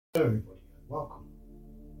Hello everybody and welcome.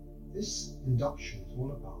 This induction is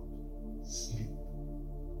all about sleep.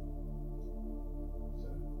 So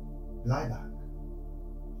lie back,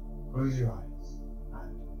 close your eyes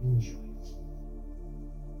and enjoy.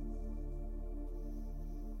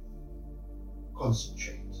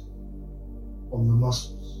 Concentrate on the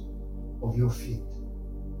muscles of your feet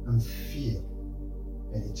and feel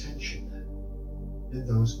any tension there in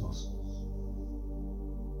those muscles.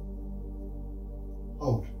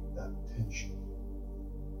 Hold that tension.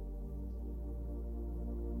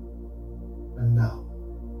 And now,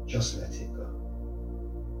 just let it go.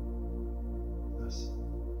 That's it.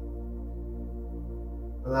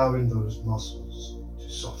 Allowing those muscles to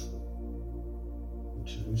soften and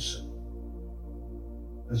to loosen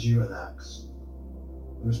as you relax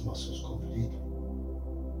those muscles completely.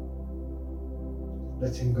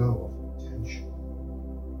 Letting go of tension.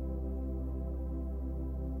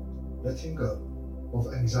 Letting go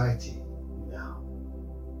of anxiety now.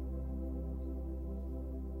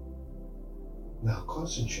 Now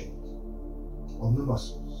concentrate on the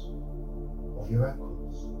muscles of your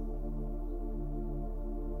ankles,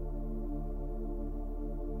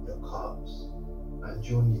 your calves and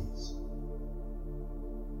your knees.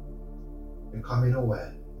 Becoming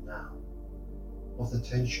aware now of the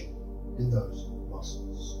tension in those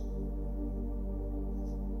muscles.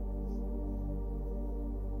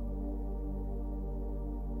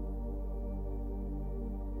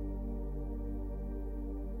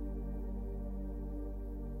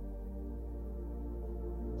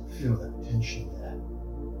 Feel that tension there.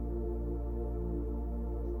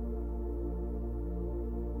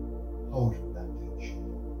 Hold that tension.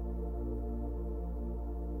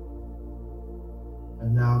 And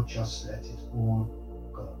now just let it all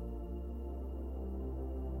go.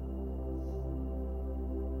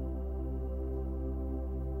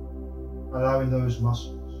 Allowing those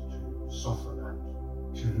muscles to soften and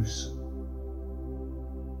to loosen.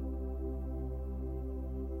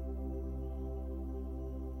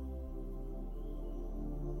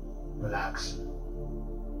 Relaxing,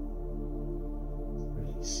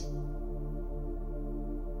 releasing.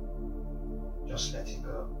 Just let it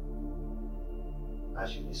go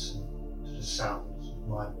as you listen to the sounds of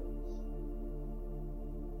my voice.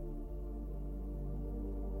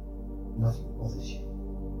 Nothing bothers you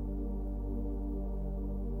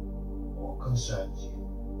or concerns you.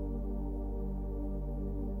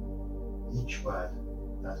 Each word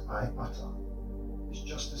that I utter is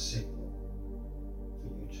just a signal for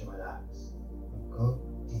you to relax and go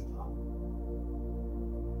deeper.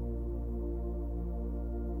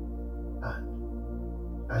 And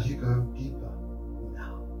as you go deeper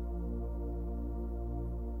now,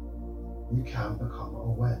 you can become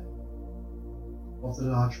aware of the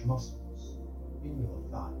large muscles in your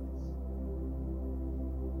thighs.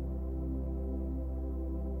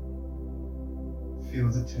 Feel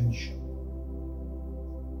the tension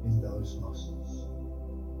in those muscles.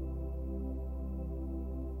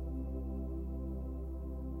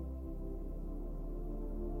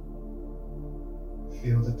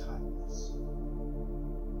 Feel the tightness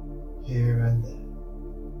here and there.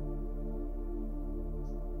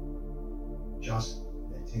 Just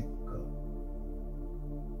let it go.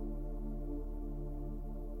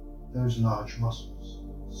 Those large muscles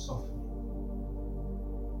softening,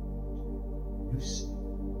 loosening,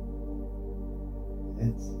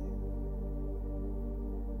 lengthening,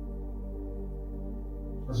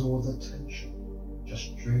 as all the tension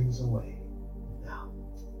just drains away now.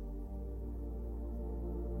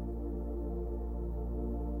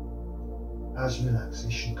 As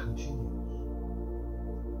relaxation continues,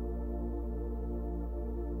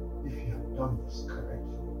 if you have done this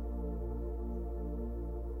correctly,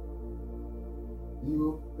 you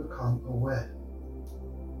will become aware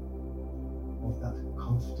of that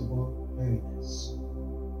comfortable heaviness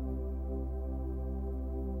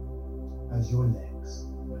as your legs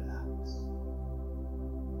relax.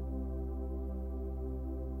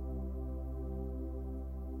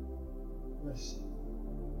 Let's see.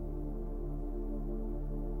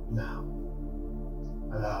 Now,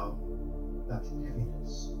 allow that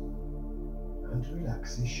heaviness and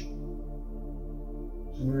relaxation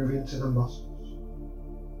to move into the muscles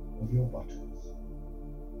of your buttocks,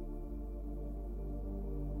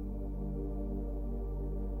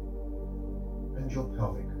 and your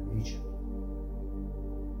pelvic region.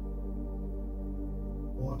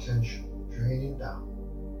 More tension draining down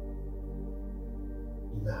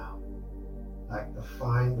now, like the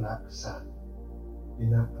fine black sand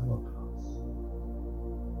in an hourglass,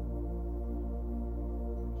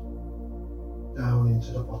 down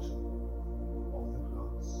into the bottom of the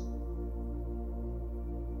glass.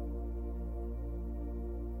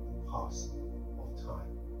 passing of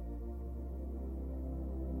time.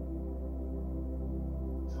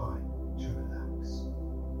 Time to relax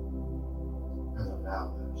and allow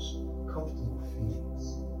those comfortable feelings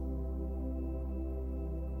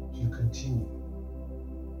to continue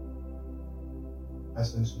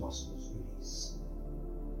as those muscles release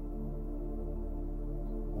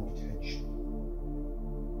all tension.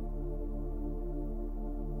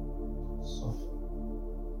 Soften,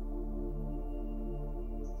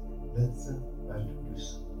 lengthen and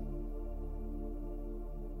loosen,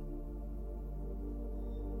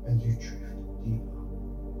 and you drift deeper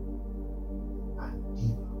and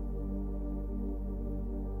deeper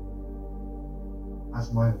as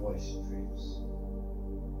my voice drifts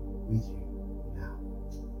with you now.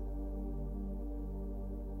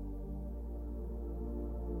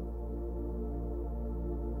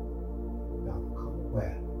 Now become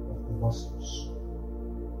aware of the muscles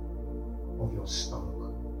of your stomach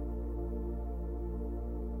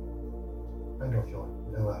and of your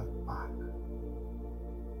lower back.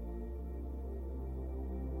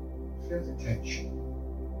 Feel the tension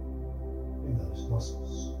in those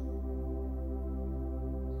muscles.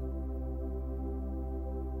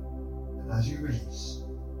 And as you release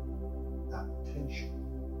that tension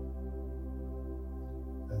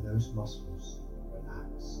and those muscles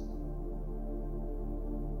relax,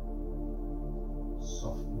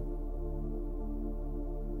 soften,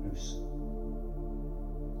 loosen,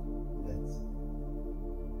 lengthen.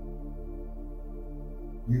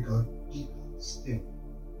 You go deeper still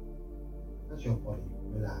as your body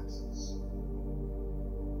relaxes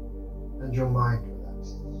and your mind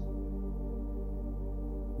relaxes,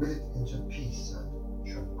 with it into peace and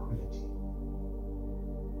tranquility.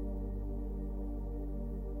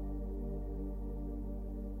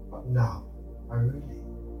 But now, I really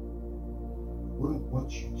wouldn't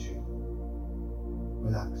want you to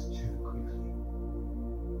relax too quickly.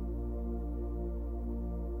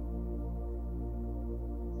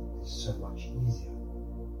 It's so much easier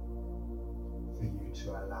for you to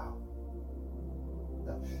allow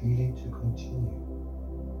that feeling to continue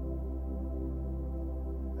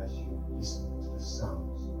as you listen to the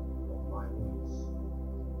sounds of my voice.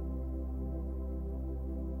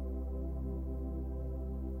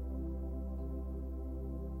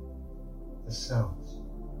 The sounds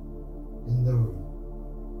in the room,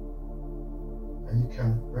 and you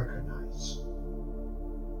can recognize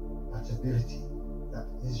that ability that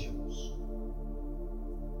is yours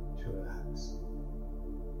to relax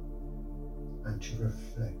and to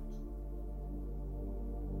reflect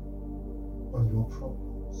on your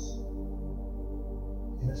problems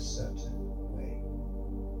in a certain way.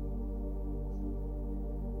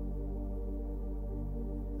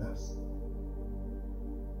 That's it.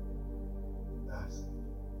 That's it.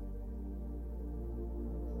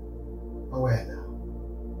 Aware now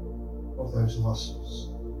of those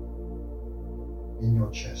muscles in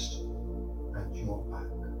your chest and your back.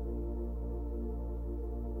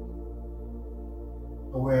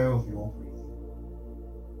 Aware of your breathing.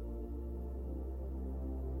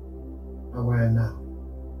 Aware now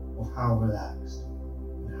of how relaxed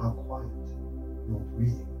and how quiet your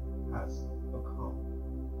breathing has become.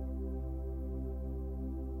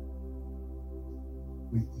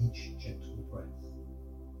 With each gentle breath,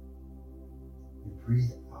 you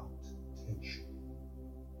breathe out tension.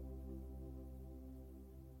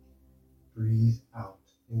 Breathe out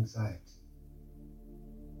anxiety.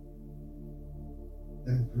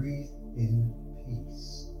 Then breathe in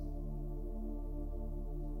peace,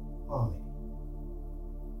 harmony,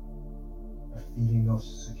 a feeling of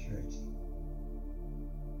security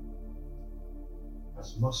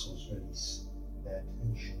as muscles release their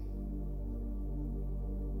tension,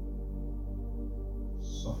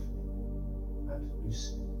 softening and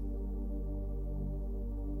loosening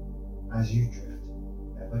as you drift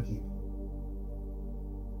ever deeper,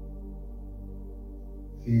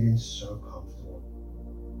 feeling so comfortable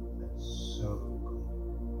and so good.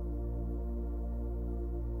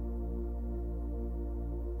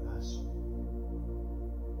 That's right.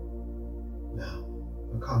 Now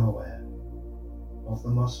become aware of the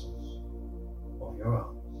muscles of your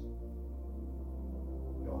arms,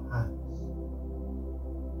 your hands,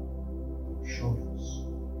 your shoulders,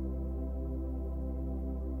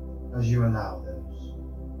 as you allow those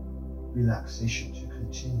relaxation to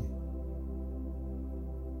continue.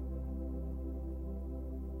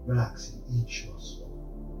 Relaxing each muscle,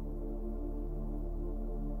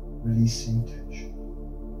 releasing tension,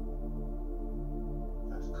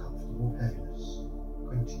 that comfortable heaviness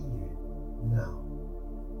continuing now.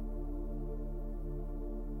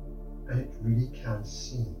 And it really can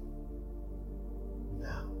seem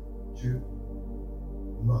now too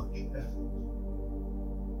much effort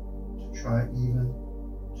to try even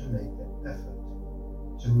to make the effort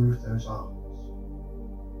to move those arms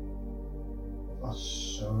are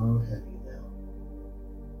so heavy now.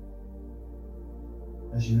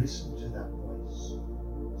 As you listen to that voice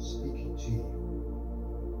speaking to you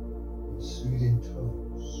in soothing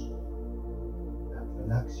tones that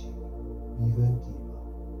relax you even deeper.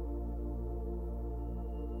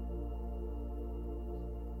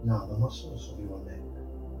 Now the muscles of your neck,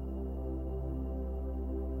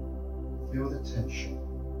 feel the tension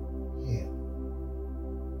here.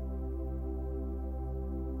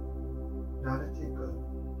 Now let it go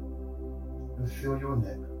and feel your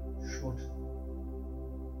neck shorten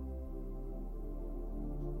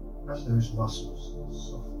as those muscles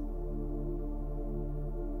soften,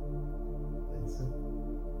 lengthen,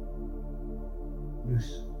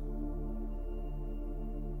 loosen,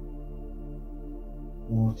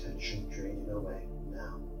 all tension draining away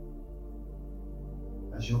now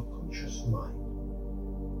as your conscious mind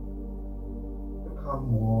become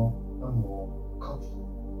more and more comfortable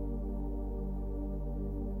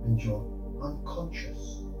and your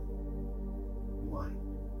unconscious mind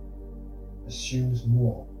assumes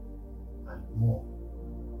more and more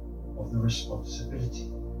of the responsibility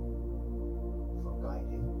for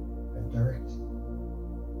guiding and directing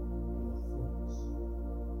your thoughts,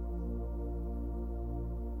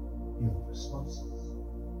 your responses.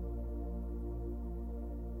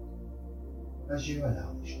 As you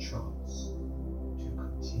allow this trance to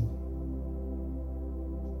continue,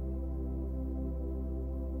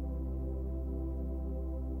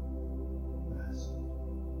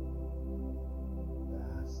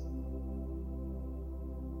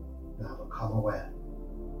 now become aware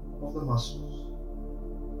of the muscles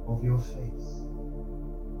of your face,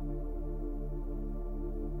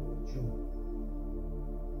 your jaw.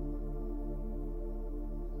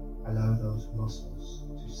 Allow those muscles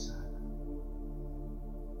to sag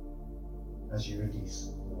as you release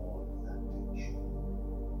more of that tension.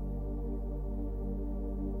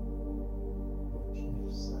 Your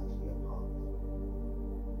teeth slightly apart.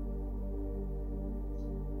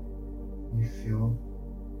 You feel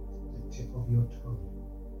the tip of your tongue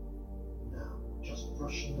now just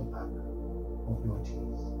brushing the back of your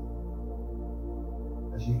teeth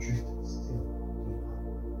as you drift still deeper.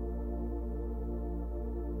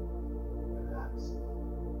 Relax.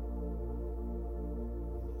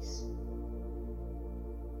 Release.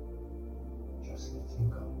 Just letting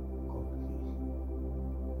go completely.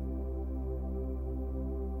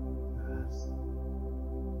 Relax.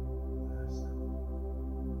 Relax.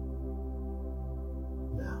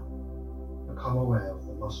 Now, become aware of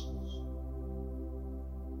the muscles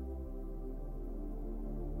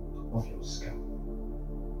of your scalp.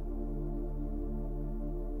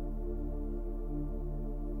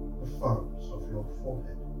 The furrows of your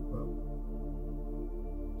forehead grow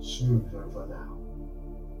smooth over now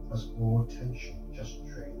as all tension just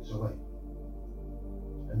drains away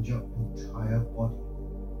and your entire body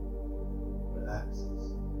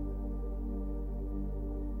relaxes,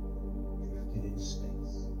 drifting in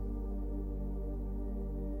space,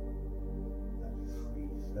 that free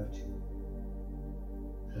floating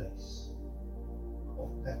place of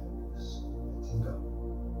effortless letting go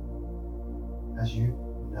as you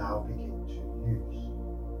now begin to use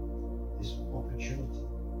this opportunity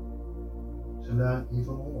to learn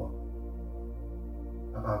even more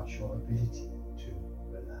about your ability to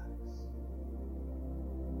relax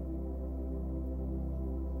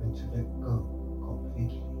and to let go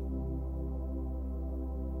completely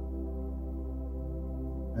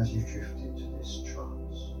as you drift into this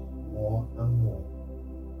trance more and more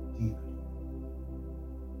deeply,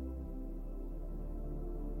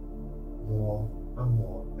 more and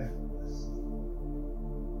more effortlessly.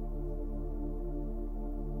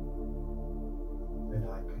 And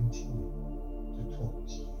I continue to talk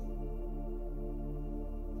to you.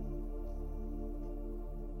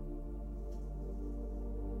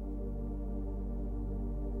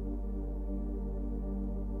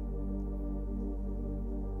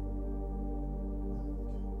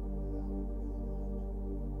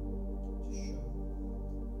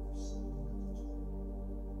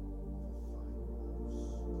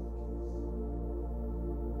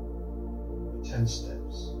 For 10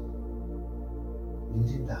 steps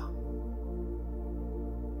leading down.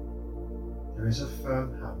 There is a firm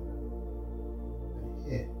hand, and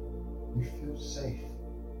here you feel safe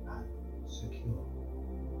and secure.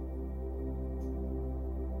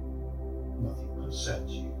 Nothing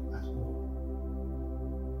concerns you at all.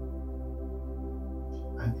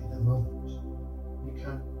 And in a moment, you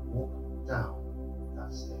can walk down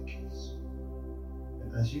that staircase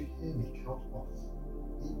as you hear me count off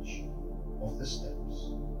each of the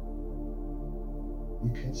steps,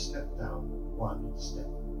 you can step down one step,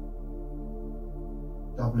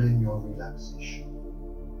 doubling your relaxation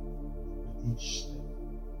with each step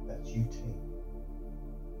that you take.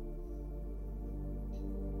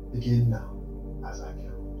 Begin now as I count.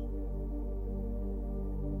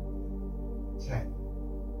 10.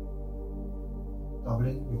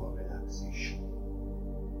 Doubling your relaxation.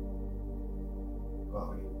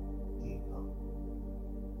 Going deeper.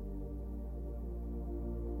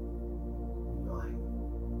 9.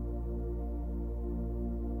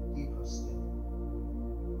 Deeper still.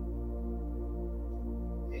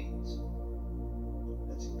 8.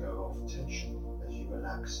 Letting go of tension as you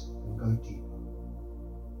relax and go deeper.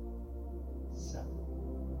 7.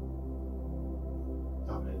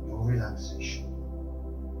 Doubling your relaxation.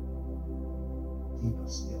 Deeper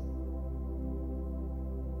still.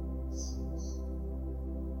 6.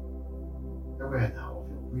 Aware now of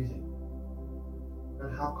your breathing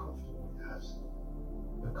and how comfortable it has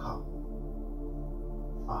become.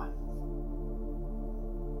 5.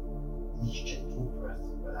 Each gentle breath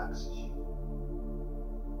relaxes you.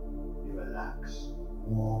 You relax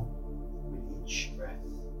more with each breath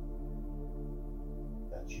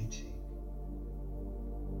that you take.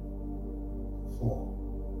 4.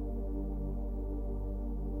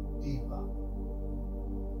 Deeper,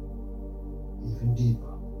 even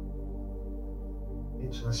deeper,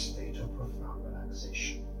 into a state of profound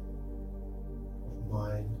relaxation of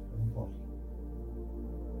mind and body.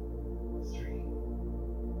 3.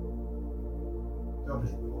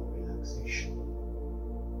 Doubling your relaxation,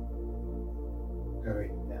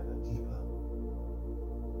 going ever deeper.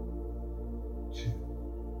 2.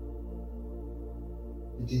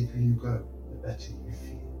 The deeper you go, the better you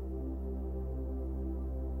feel.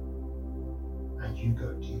 And you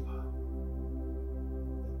go deeper,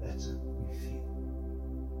 the better you feel.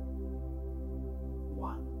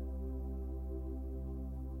 1.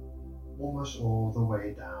 Almost all the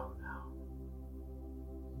way down now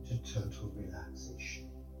into total relaxation.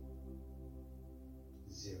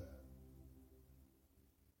 0.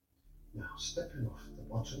 Now stepping off the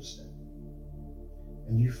bottom step,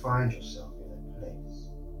 and you find yourself in a place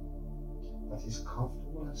that is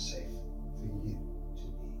comfortable and safe for you to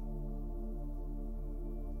be.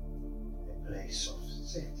 A place of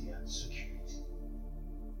safety and security,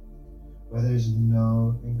 where there is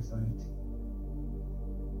no anxiety,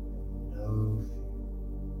 no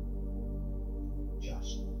fear,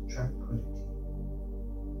 just tranquility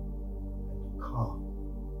and calm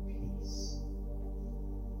peace.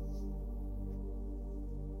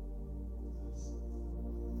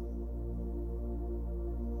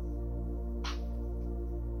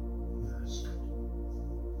 That's good.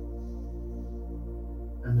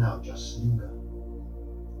 And now just linger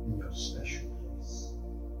in your special place.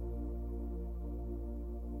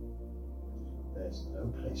 There's no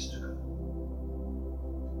place to go,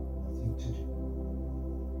 nothing to do,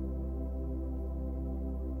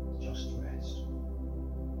 just rest.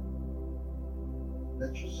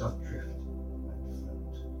 Let yourself drift and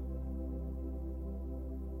float.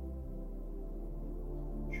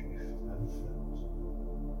 Drift and float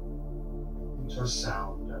into a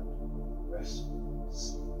sound and restful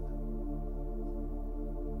sleep.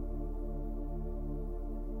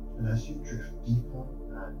 And as you drift deeper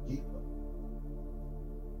and deeper,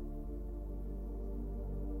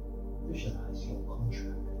 visualize your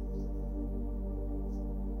contract.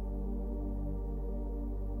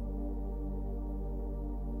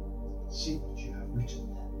 See what you have written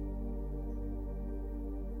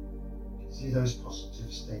there. See those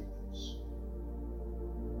positive statements,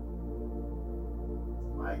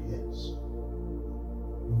 ideas,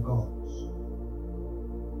 and goals.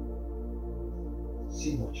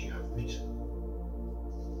 See what you have written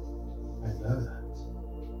and know that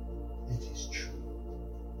it is true.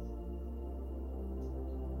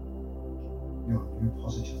 Your new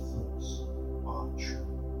positive thoughts are true.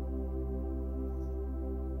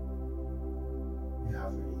 You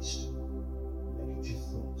have released negative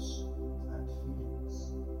thoughts and feelings.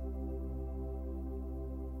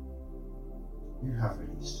 You have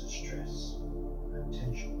released stress and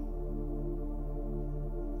tension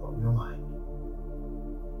from your mind,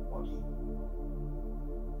 body,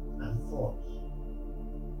 and thoughts.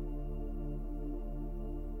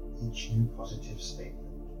 Each new positive statement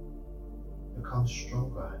becomes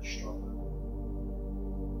stronger and stronger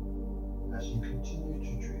as you continue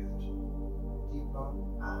to drift deeper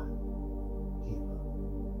and deeper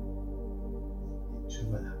into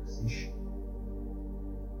relaxation.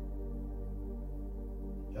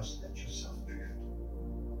 Just let yourself drift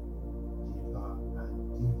deeper and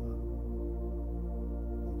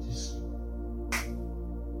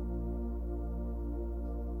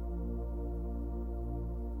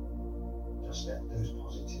just let those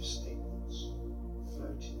positive statements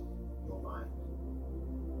float in your mind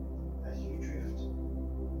as you drift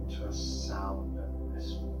into a sound and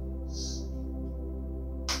restful sleep.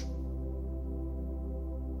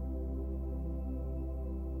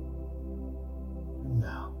 And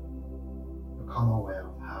now, become aware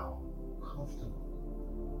of how comfortable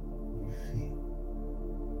you feel.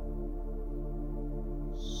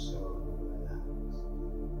 So relaxed.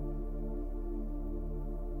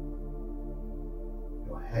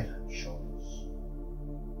 Your head and shoulders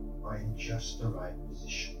are in just the right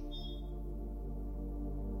position.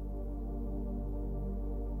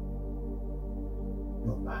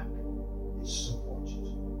 Your back is supported.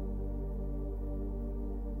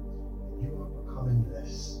 And you are becoming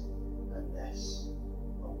less and less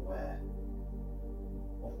aware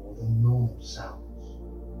of all the normal sounds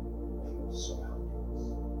of your surroundings.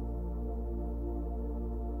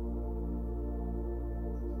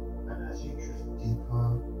 And as you drift deeper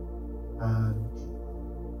and deeper,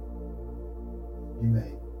 you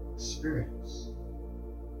may experience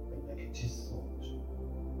a negative thought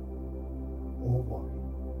or worry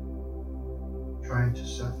trying to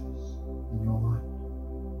surface in your mind,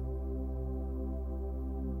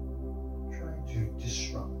 trying to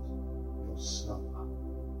disrupt your slumber,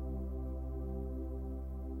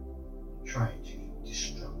 trying to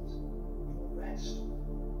disrupt your rest.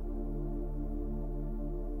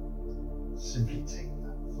 Simply take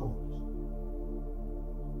that thought,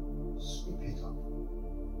 sweep it up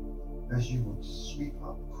as you would sweep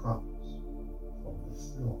up crumbs from the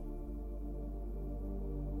floor,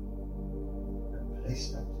 and place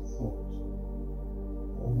that thought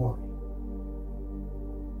or worry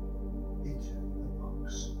into the box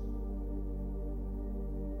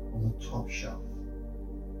on the top shelf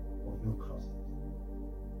of your closet.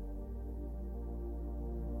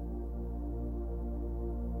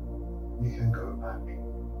 You can go back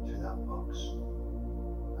to that box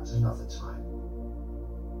at another time,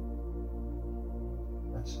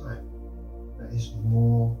 a time that is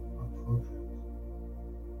more appropriate,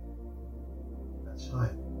 a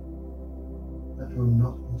time that will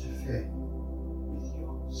not interfere with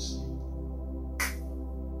your sleep.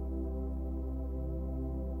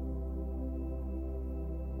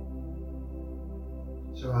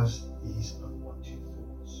 So as these unwanted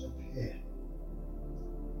thoughts appear,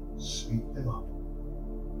 sweep them up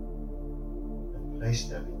and place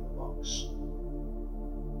them in the box.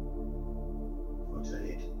 Put a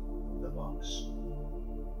lid on the box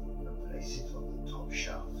and place it on the top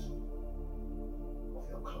shelf of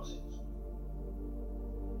your closet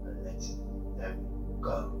and let them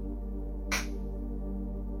go.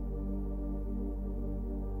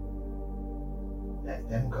 Let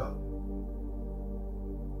them go.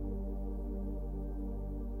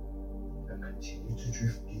 And continue to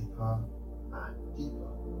drift deeper and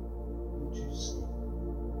deeper into sleep.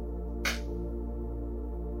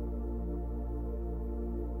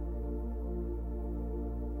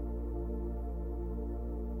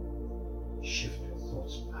 Shift your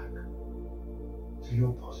thoughts back to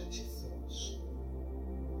your positive thoughts,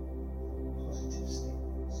 positive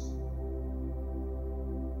statements.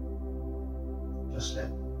 Just let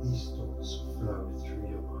these thoughts flow through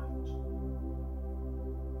your mind.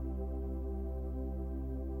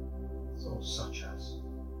 Thoughts such as,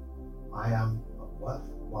 I am a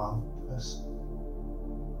worthwhile person.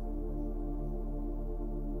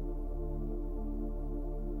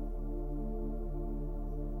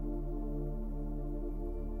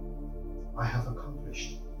 I have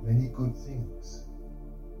accomplished many good things.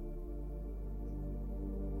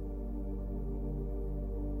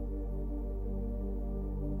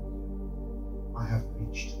 I have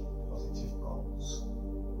reached positive goals.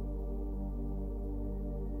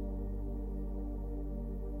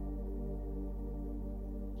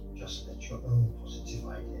 Just let your own positive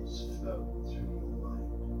ideas flow through your mind.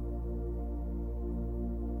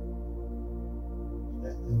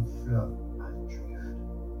 Let them flow and drift,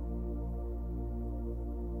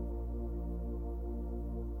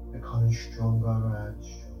 becoming stronger and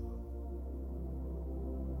stronger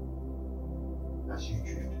as you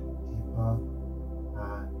drift deeper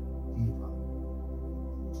and deeper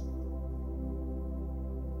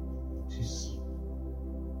into sleep.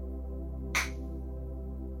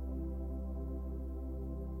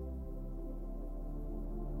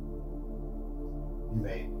 You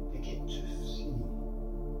may begin to see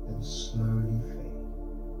them slowly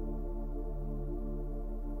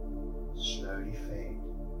fade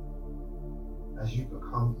as you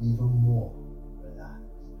become even more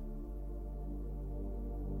relaxed,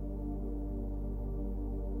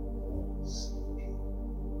 more sleepy.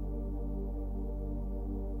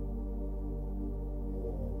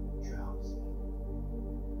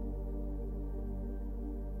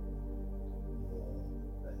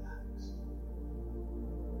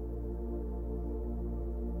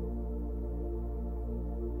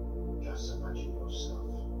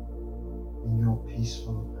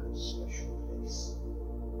 peaceful and special place.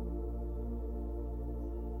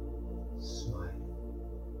 Smiling,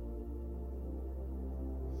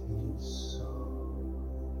 feeling so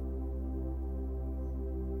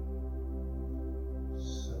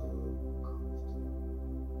comfortable,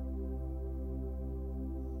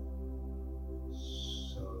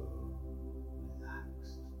 so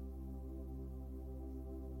relaxed.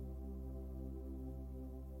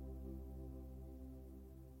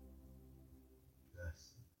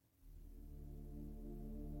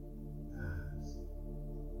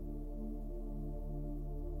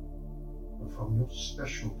 And from your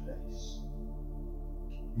special place,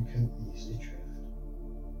 you can easily drift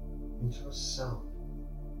into a sound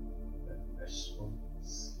and restful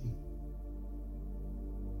sleep.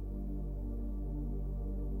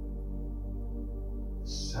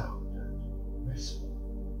 Sound and restful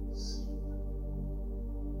sleep.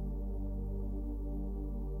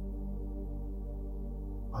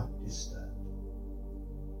 Undisturbed.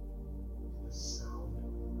 The sound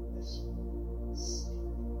and restful sleep.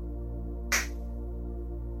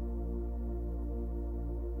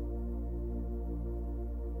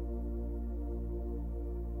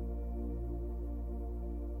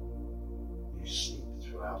 You sleep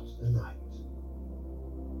throughout the night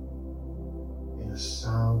in a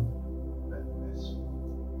sound and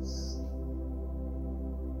restful sleep.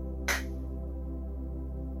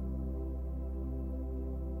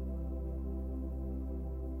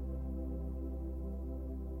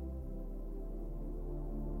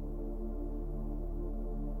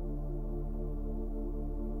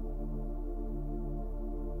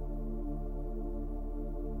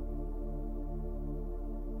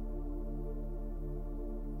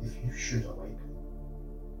 If you should awaken,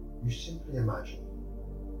 you simply imagine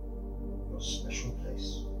your special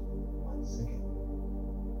place once again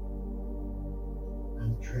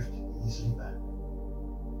and drift easily back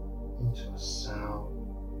into a sound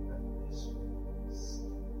and restful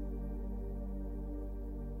sleep.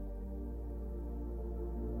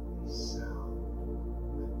 A sound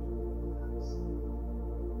and relaxing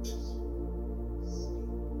restful sleep.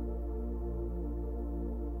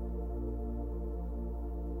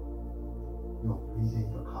 Your breathing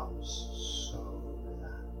becomes so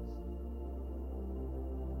relaxed.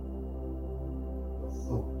 Your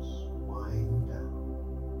thoughts wind down.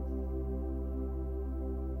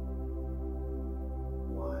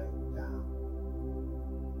 Wind down.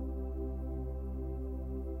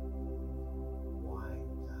 Wind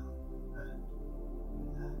down and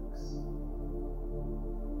relax.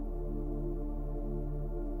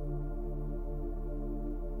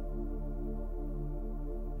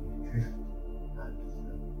 You drift and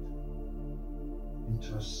float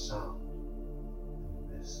into a sound and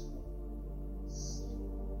restful sleep.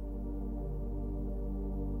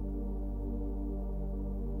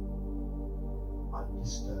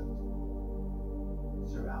 Undisturbed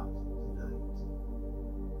throughout the night.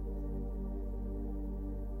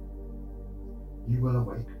 You will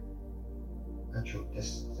awake at your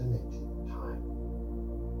designated time,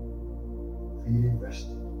 feeling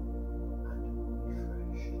rested and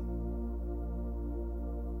refreshed.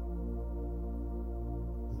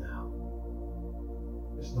 Now,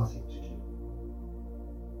 there's nothing to do,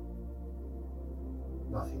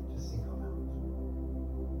 nothing to think about,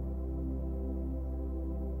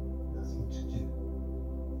 nothing to do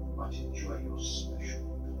but enjoy your special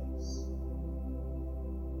place.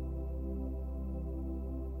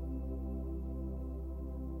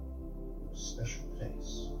 Your special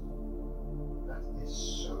place that is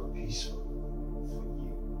so peaceful for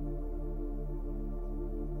you,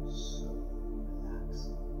 so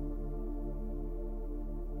relaxing.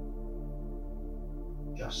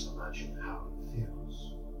 Just imagine how it feels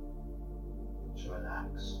to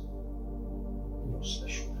relax in your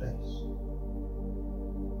special place.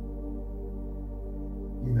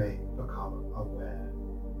 You may become aware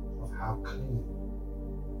of how clean,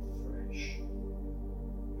 fresh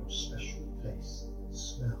your special place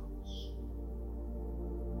smells.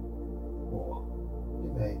 Or you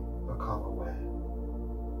may become aware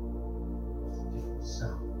of the different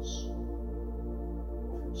sounds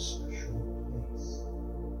of your special place,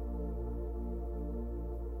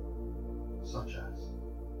 such as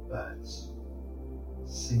birds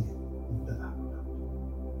singing in the background,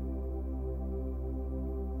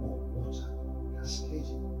 or water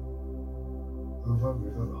cascading over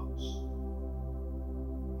river rocks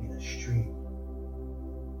in a stream.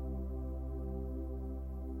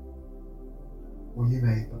 Or you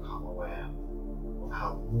may become aware of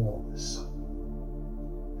how warm the sun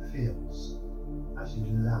feels as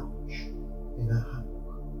you lounge in a hammock.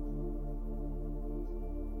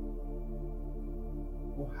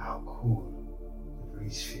 or how cool the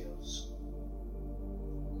breeze feels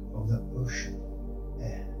from the ocean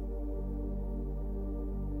air.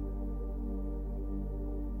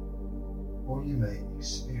 Or you may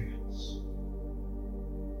experience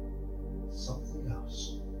something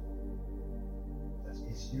else that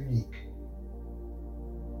is unique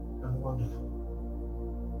and wonderful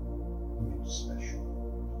in your special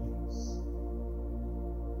place.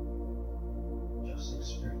 Just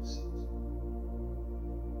experience it.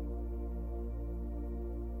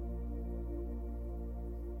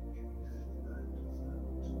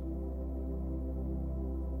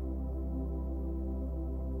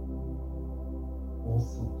 All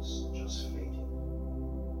thoughts just fading,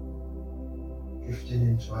 drifting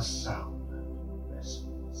into a sound and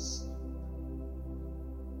restful sleep.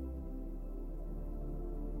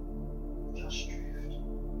 Just drift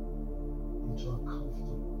into a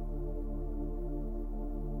comfortable,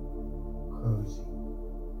 cozy,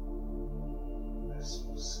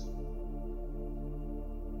 restful sleep.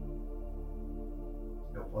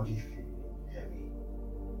 Your body feels